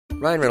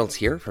Ryan Reynolds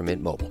here from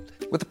Mint Mobile.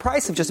 With the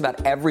price of just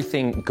about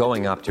everything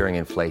going up during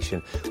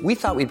inflation, we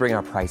thought we'd bring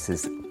our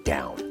prices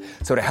down.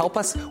 So to help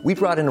us, we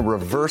brought in a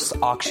reverse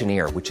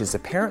auctioneer, which is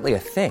apparently a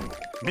thing.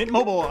 Mint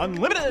Mobile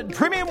Unlimited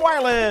Premium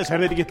Wireless. How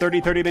to get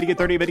 30, 30, bit to get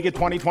 30, bit to get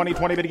 20, 20,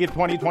 20, bit to get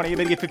 20, 20,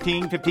 bit to get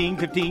 15, 15,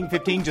 15,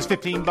 15, just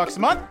 $15 a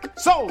month?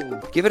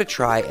 Sold! Give it a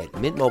try at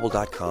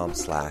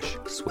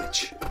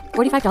mintmobile.com/switch.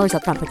 $45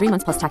 up front for 3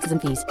 months plus taxes and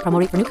fees. Promo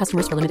rate for new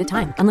customers for limited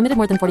time. Unlimited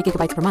more than 40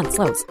 gigabytes per month.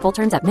 Slows full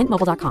terms at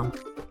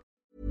mintmobile.com.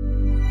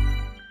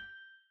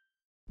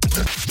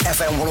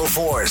 FM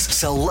 104's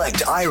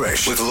Select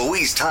Irish with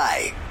Louise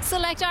Ty.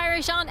 Select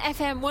Irish on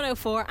FM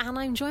 104, and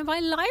I'm joined by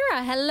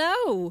LYRA.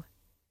 Hello.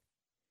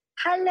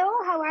 Hello,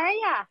 how are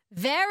you?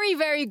 Very,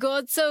 very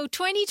good. So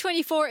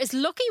 2024 is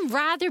looking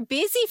rather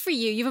busy for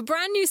you. You have a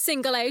brand new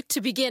single out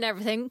to begin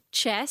everything,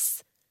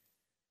 Chess.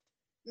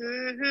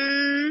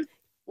 One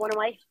of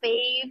my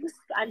faves,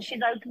 and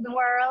she's out in the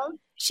world.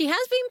 She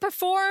has been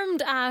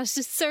performed at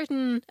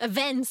certain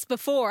events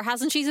before,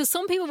 hasn't she? So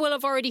some people will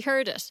have already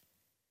heard it.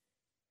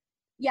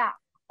 Yeah,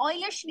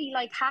 I actually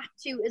had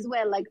to as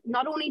well.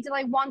 Not only did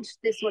I want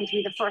this one to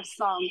be the first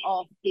song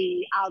of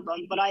the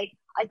album, but I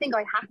think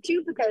I had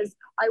to, because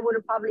I would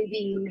have probably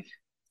been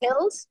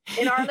killed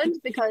in Ireland,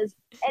 because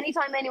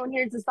anytime anyone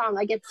hears the song,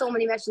 I get so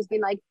many messages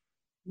being like,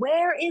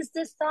 where is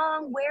this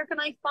song? Where can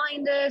I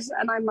find it?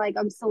 And I'm like,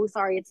 I'm so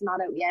sorry, it's not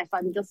out yet.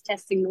 I'm just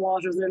testing the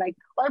waters. And they're like,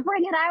 well,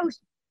 bring it out,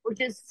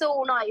 which is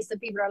so nice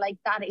that people are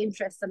that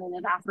interested in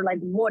it after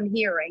one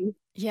hearing.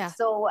 Yeah.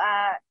 So,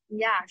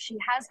 yeah, she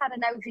has had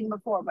an outing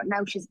before, but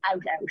now she's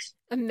out.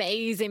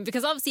 Amazing,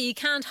 because obviously you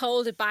can't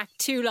hold it back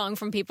too long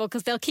from people,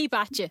 because they'll keep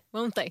at you,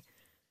 won't they?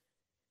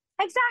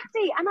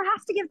 Exactly, and I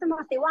have to give them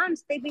what they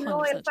want. They've been 100%.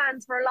 loyal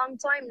fans for a long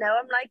time now.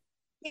 I'm like,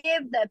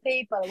 give the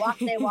people what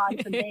they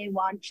want, and they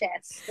want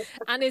Chess.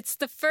 And it's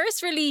the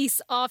first release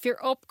of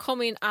your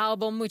upcoming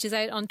album, which is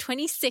out on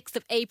 26th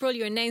of April.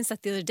 You announced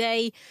that the other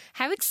day.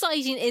 How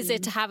exciting is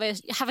it to have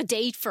a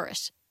date for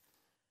it?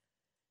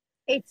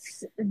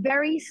 It's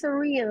very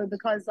surreal,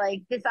 because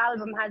this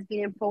album has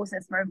been in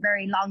process for a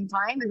very long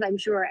time, as I'm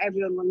sure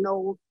everyone will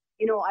know.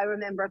 I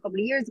remember a couple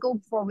of years ago,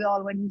 before we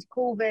all went into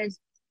COVID,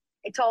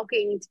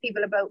 talking to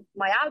people about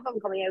my album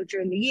coming out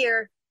during the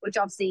year, which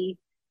obviously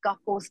got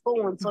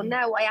postponed. So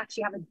now I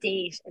actually have a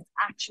date. It's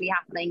actually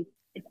happening.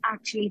 It's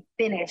actually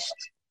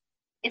finished.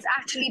 It's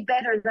actually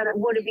better than it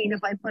would have been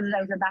if I put it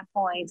out at that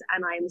point,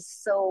 and I'm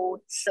so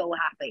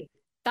happy.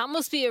 That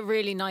must be a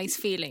really nice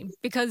feeling,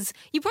 because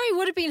you probably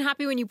would have been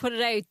happy when you put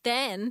it out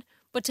then,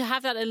 but to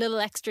have that a little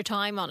extra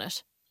time on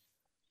it.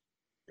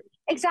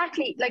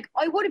 Exactly.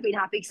 I would have been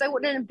happy, because I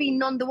wouldn't have been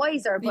none the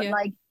wiser. But Yeah.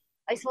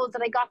 I suppose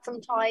that I got some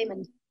time,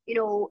 and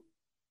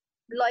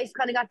life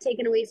kind of got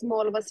taken away from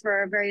all of us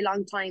for a very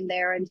long time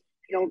there, and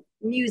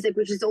music,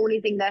 which is the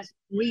only thing that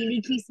really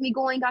keeps me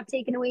going, got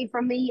taken away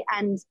from me,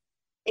 and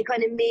it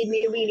kind of made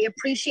me really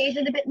appreciate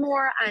it a bit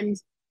more,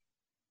 and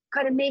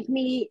kind of make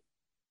me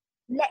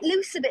let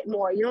loose a bit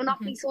more,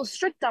 not be so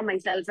strict on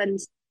myself, and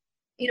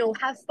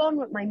have fun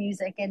with my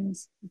music, and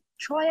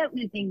try out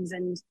new things,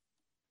 and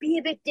be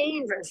a bit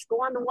dangerous, go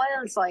on the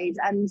wild side.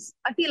 And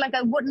I feel like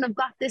I wouldn't have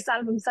got this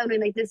album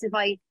sounding like this if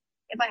I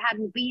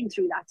hadn't been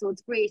through that. So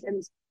it's great.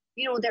 And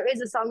there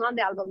is a song on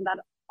the album that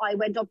I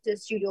went up to the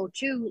studio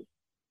to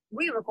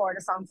re-record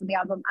a song for the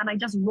album, and I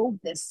just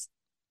wrote this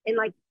in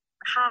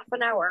half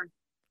an hour,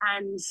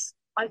 and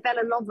I fell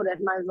in love with it,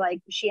 and I was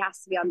like, she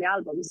has to be on the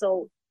album.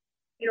 So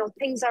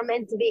things are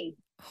meant to be.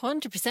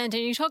 100%. And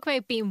you talk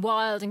about being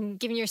wild and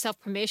giving yourself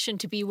permission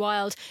to be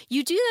wild.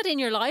 You do that in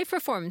your live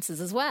performances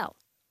as well.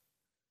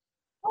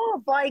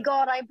 Oh, by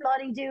God, I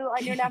bloody do.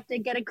 I nearly have to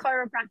get a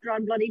chiropractor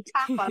on bloody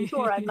tap on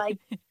tour. I'm like,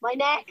 my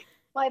neck,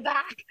 my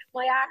back,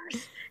 my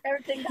arse,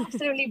 everything's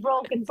absolutely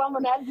broken.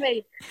 Someone help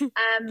me.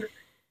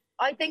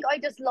 I think I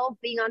just love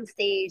being on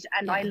stage,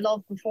 and I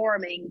love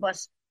performing.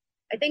 But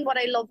I think what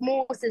I love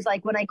most is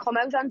when I come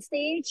out on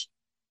stage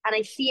and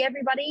I see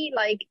everybody,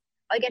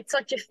 I get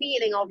such a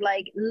feeling of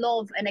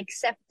love and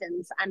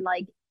acceptance, and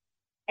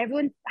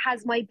everyone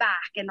has my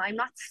back, and I'm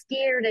not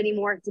scared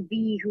anymore to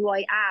be who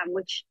I am,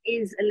 which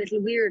is a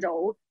little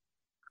weirdo.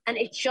 And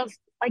it's just,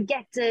 I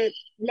get to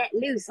let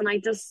loose, and I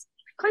just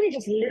kind of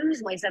just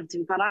lose myself, to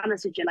be quite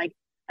honest with you. I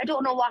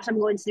don't know what I'm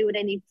going to do with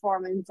any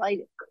performance.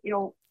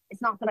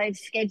 It's not that I've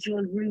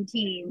scheduled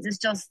routines. It's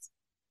just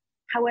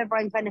however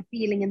I'm kind of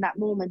feeling in that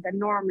moment. And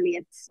normally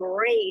it's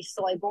great,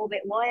 so I go a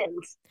bit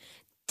wild.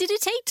 Did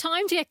it take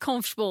time to get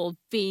comfortable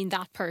being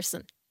that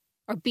person,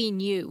 or being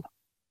you?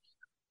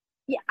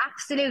 Yeah,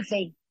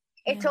 absolutely.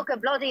 It took a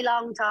bloody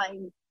long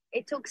time.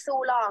 It took so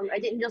long. I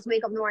didn't just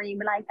wake up in the morning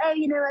and be like, oh,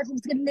 I'm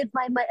just going to live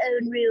by my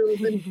own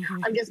rules, and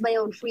I'm just my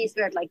own free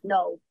spirit.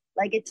 No.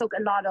 It took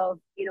a lot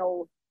of,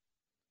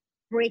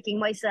 breaking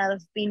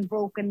myself, being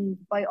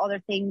broken by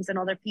other things and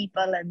other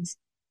people, and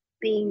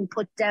being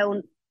put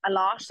down a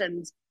lot,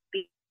 and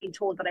being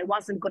told that I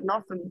wasn't good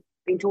enough, and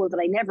being told that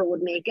I never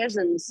would make it,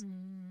 and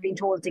being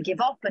told to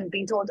give up, and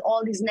being told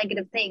all these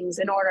negative things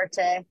in order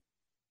to,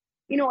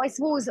 I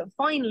suppose,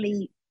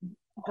 finally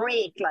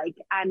break,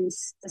 and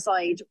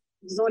decide,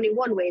 there's only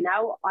one way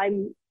now.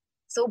 I'm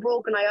so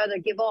broken, I either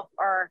give up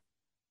or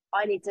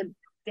I need to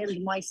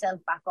build myself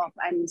back up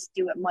and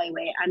do it my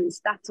way. And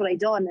that's what I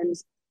done. And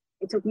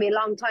it took me a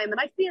long time. And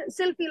I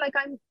still feel like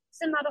I'm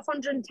still not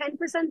 110%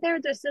 there.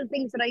 There's still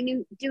things that I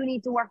do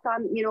need to work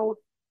on. You know,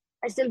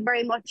 I still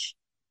very much,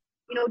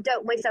 you know,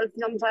 doubt myself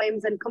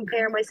sometimes and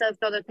compare myself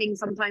to other things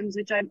sometimes,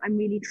 which I'm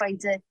really trying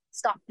to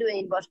stop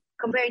doing. But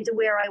comparing to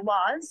where I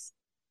was,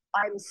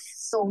 I'm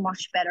so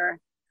much better.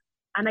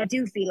 And I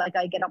do feel like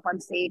I get up on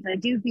stage and I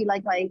do feel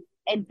like I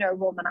enter a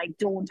room and I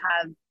don't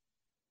have,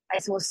 I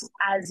suppose,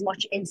 as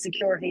much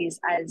insecurities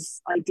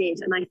as I did.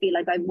 And I feel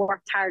like I've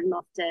worked hard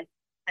enough to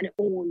kind of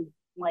own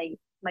my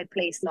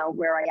place now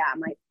where I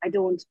am. I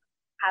don't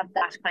have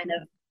that kind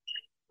of,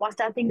 what's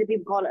that thing that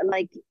people call it?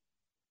 Like,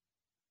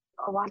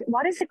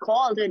 what is it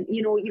called? And,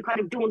 you know, you kind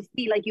of don't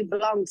feel like you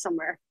belong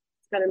somewhere.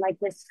 It's kind of like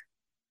this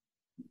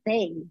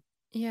thing.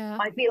 Yeah.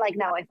 I feel like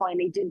now I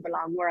finally do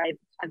belong where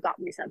I've got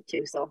myself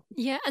to. So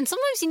yeah, and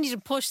sometimes you need to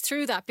push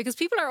through that because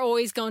people are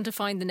always going to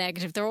find the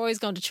negative. They're always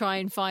going to try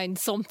and find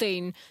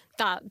something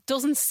that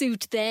doesn't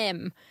suit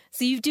them.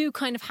 So you do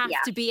kind of have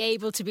to be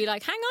able to be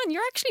like, hang on,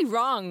 you're actually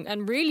wrong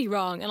and really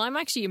wrong, and I'm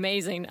actually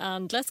amazing,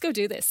 and let's go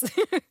do this.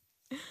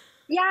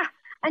 Yeah,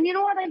 and you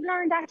know what I've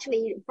learned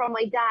actually from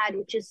my dad,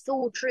 which is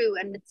so true,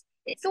 and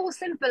it's so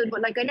simple,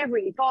 but like I never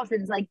really thought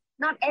it. It's like,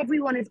 not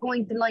everyone is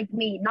going to like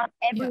me. Not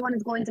everyone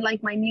is going to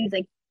like my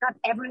music. Not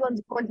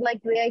everyone's going to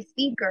like the way I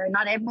speak, or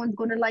not everyone's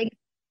going to like,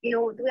 you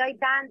know, the way I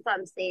dance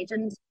on stage.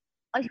 And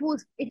I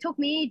suppose it took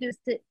me ages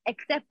to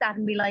accept that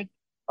and be like,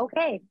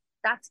 okay,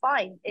 that's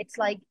fine. It's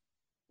like,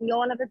 we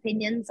all have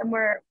opinions and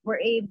we're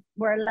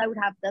allowed to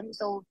have them.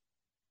 So,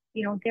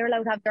 you know, they're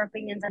allowed to have their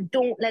opinions and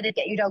don't let it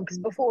get you down. Because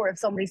before, if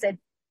somebody said,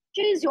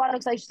 geez, you all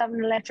look like she's having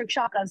an electric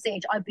shock on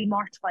stage, I'd be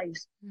mortified.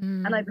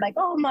 And I'd be like,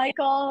 oh my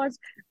God.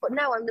 But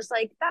now I'm just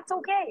like, that's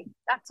okay.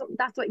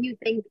 That's what you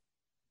think.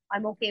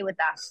 I'm okay with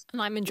that.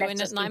 And I'm enjoying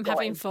it and I'm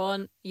having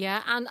fun.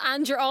 Yeah.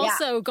 And you're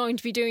also going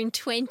to be doing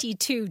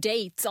 22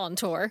 dates on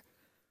tour.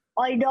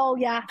 I know,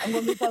 yeah. I'm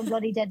going to be found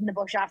bloody dead in the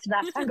bush after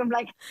that. I'm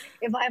like,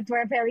 if I have to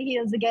wear a pair of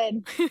heels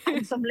again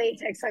and some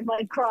latex, I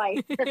might cry.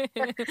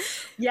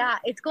 Yeah,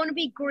 it's going to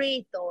be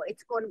great though.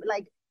 It's going to be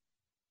like,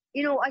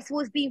 you know, I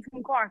suppose being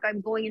from Cork,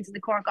 I'm going into the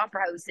Cork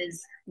Opera House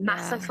is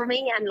massive for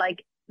me and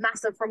like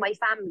massive for my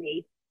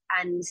family.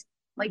 And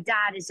my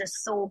dad is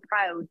just so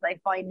proud that I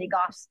finally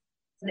got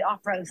to the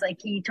Opera House. Like,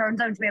 he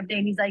turns out to me every day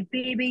and he's like,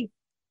 baby,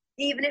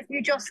 even if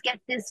you just get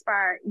this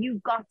far,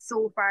 you've got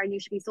so far and you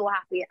should be so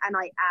happy. And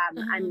I am.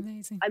 And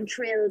amazing. I'm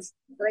thrilled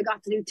that I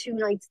got to do 2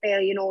 nights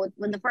there. You know,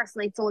 when the first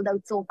night sold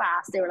out so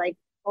fast, they were like,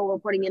 oh, we're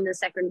putting in the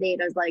second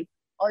date. I was like,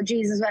 oh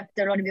Jesus,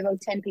 there'll only be about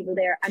 10 people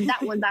there, and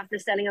that one's after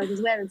selling out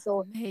as well. And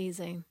so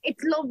amazing.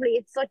 It's lovely.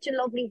 It's such a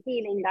lovely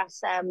feeling that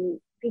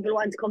people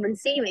want to come and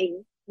see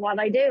me while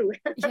I do.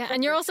 Yeah,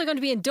 and you're also going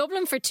to be in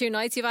Dublin for 2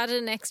 nights. You've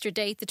added an extra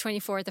date, the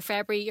 24th of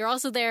February. You're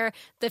also there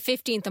the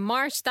 15th of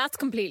March. That's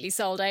completely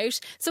sold out.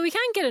 So we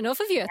can't get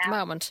enough of you at the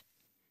moment.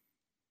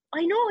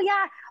 I know.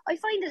 Yeah, I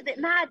find it a bit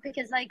mad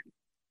because like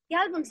the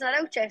album's not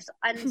out yet,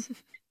 and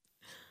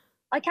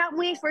I can't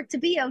wait for it to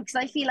be out because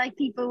I feel like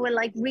people will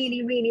like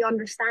really, really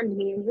understand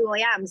me and who I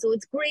am. So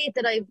it's great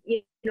that I've,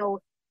 you know,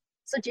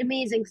 such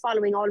amazing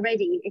following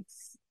already.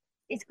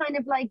 It's kind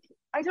of like,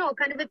 I don't know,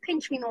 kind of a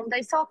pinch me moment. I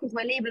was talking to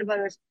my label about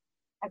it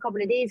a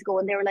couple of days ago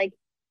and they were like,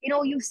 you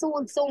know, you've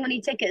sold so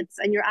many tickets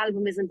and your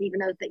album isn't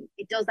even out. That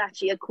it does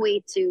actually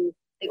equate to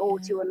the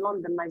O2 in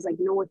London. And I was like,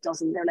 no, it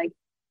doesn't. They're like,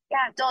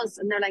 yeah, it does.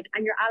 And they're like,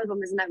 and your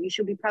album isn't out. You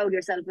should be proud of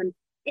yourself. And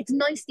it's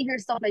nice to hear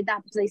stuff like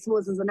that because I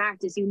suppose as an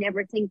artist you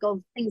never think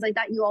of things like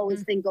that. You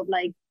always think of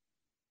like,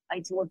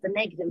 I suppose, the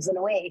negatives in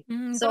a way.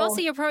 So but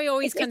also you're probably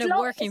always kind of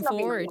working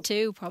forward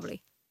too,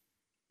 probably.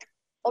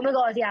 Oh my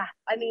God, yeah.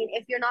 I mean,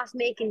 if you're not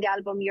making the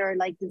album, you're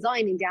like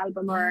designing the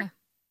album or,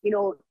 you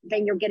know,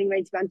 then you're getting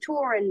ready to go on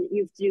tour and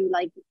you have to do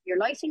like your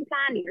lighting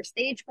plan, your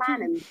stage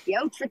plan and the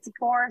outfits, of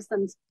course.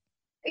 And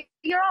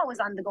you're always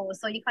on the go.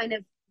 So you kind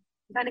of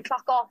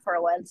clock off for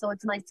a while. So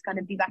it's nice to kind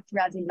of be back to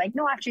reality. Like,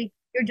 no, actually,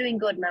 you're doing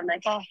good. And I'm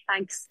like, oh,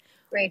 thanks.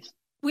 Great.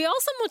 We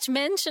also much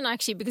mention,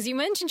 actually, because you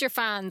mentioned your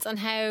fans and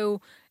how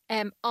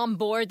on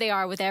board they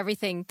are with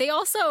everything. They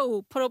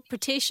also put up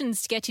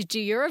petitions to get you to do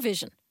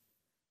Eurovision.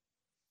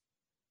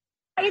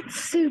 It's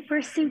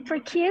super, super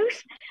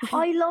cute.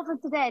 I love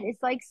it to death.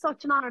 It's like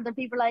such an honour that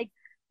people are like,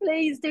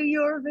 please do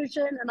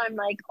Eurovision. And I'm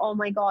like, oh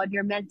my God,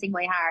 you're melting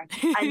my heart.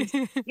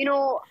 And, you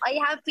know, I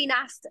have been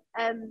asked,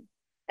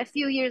 a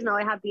few years now,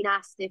 I have been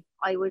asked if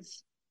I would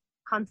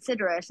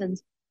consider it. And,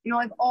 you know,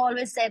 I've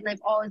always said, and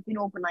I've always been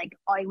open, like,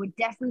 I would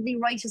definitely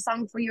write a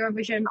song for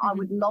Eurovision. I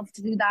would love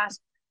to do that.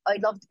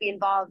 I'd love to be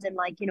involved in,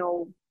 like, you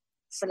know,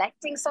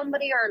 selecting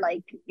somebody or,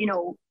 like, you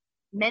know,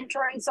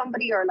 mentoring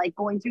somebody or, like,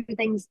 going through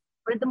things.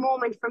 But at the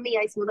moment, for me,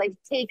 I suppose I've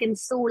taken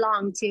so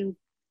long to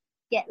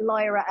get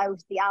LYRA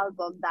out, the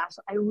album, that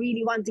I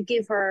really want to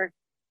give her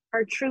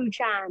true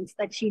chance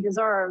that she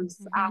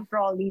deserves after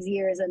all these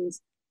years and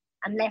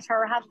let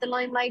her have the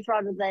limelight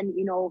rather than,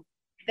 you know,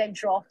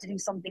 venture off to do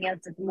something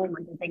else at the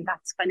moment. I think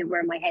that's kind of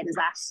where my head is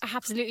at.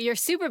 Absolutely. You're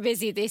super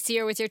busy this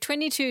year with your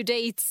 22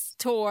 dates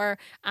tour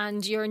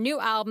and your new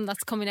album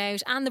that's coming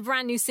out and the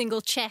brand new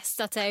single Chess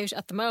that's out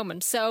at the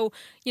moment. So,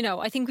 you know,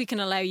 I think we can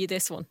allow you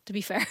this one, to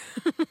be fair.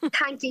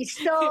 Thank you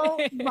so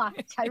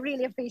much. I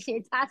really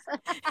appreciate that.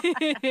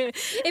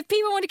 If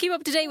people want to keep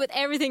up to date with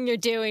everything you're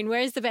doing,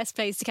 where's the best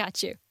place to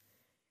catch you?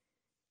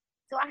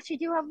 So I actually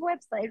do have a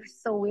website, which is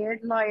so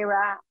weird,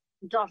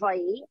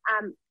 LYRA.ie.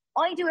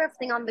 I do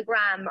everything on the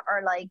gram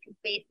or like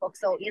Facebook.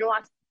 So you know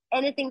what?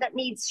 Anything that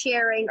needs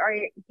sharing or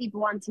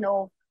people want to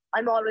know,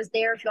 I'm always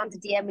there. If you want to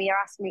DM me or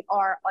ask me,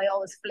 or I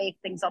always flake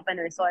things up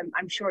anyway. So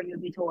I'm sure you'll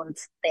be told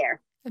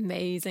there.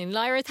 Amazing.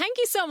 Lyra, thank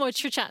you so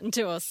much for chatting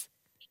to us.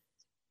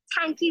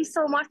 Thank you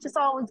so much. It's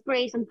always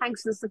great. And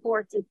thanks for the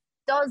support. It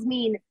does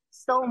mean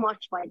so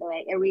much, by the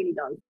way. It really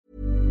does.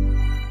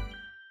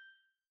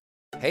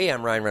 Hey,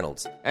 I'm Ryan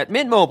Reynolds. At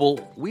Mint Mobile,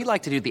 we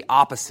like to do the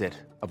opposite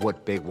of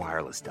what Big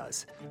Wireless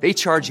does. They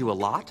charge you a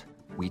lot,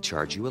 we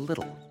charge you a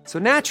little. So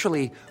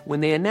naturally, when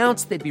they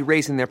announced they'd be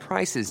raising their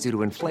prices due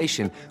to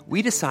inflation,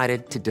 we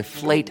decided to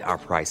deflate our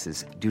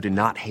prices due to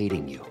not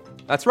hating you.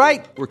 That's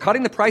right. We're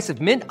cutting the price of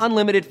Mint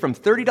Unlimited from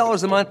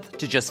 $30 a month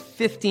to just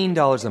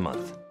 $15 a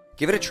month.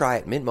 Give it a try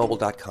at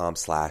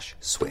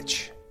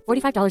mintmobile.com/switch.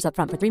 $45 up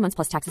front for 3 months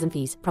plus taxes and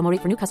fees. Promo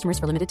rate for new customers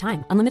for limited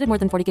time. Unlimited more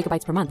than 40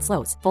 gigabytes per month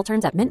slows. Full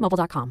terms at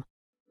mintmobile.com.